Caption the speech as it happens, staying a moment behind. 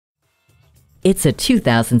It's a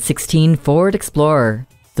 2016 Ford Explorer.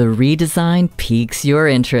 The redesign piques your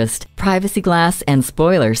interest. Privacy glass and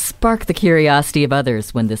spoilers spark the curiosity of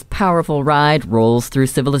others when this powerful ride rolls through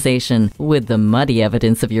civilization, with the muddy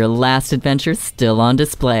evidence of your last adventure still on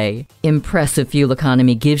display. Impressive fuel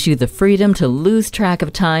economy gives you the freedom to lose track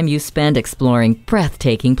of time you spend exploring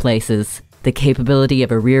breathtaking places. The capability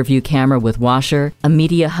of a rear-view camera with washer, a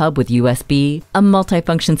media hub with USB, a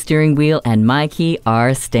multifunction steering wheel, and MyKey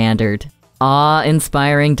are standard.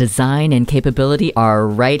 Awe-inspiring design and capability are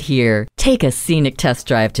right here. Take a scenic test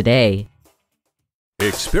drive today.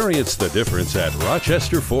 Experience the difference at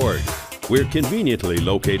Rochester Ford. We're conveniently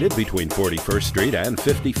located between 41st Street and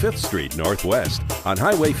 55th Street Northwest on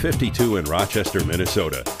Highway 52 in Rochester,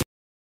 Minnesota.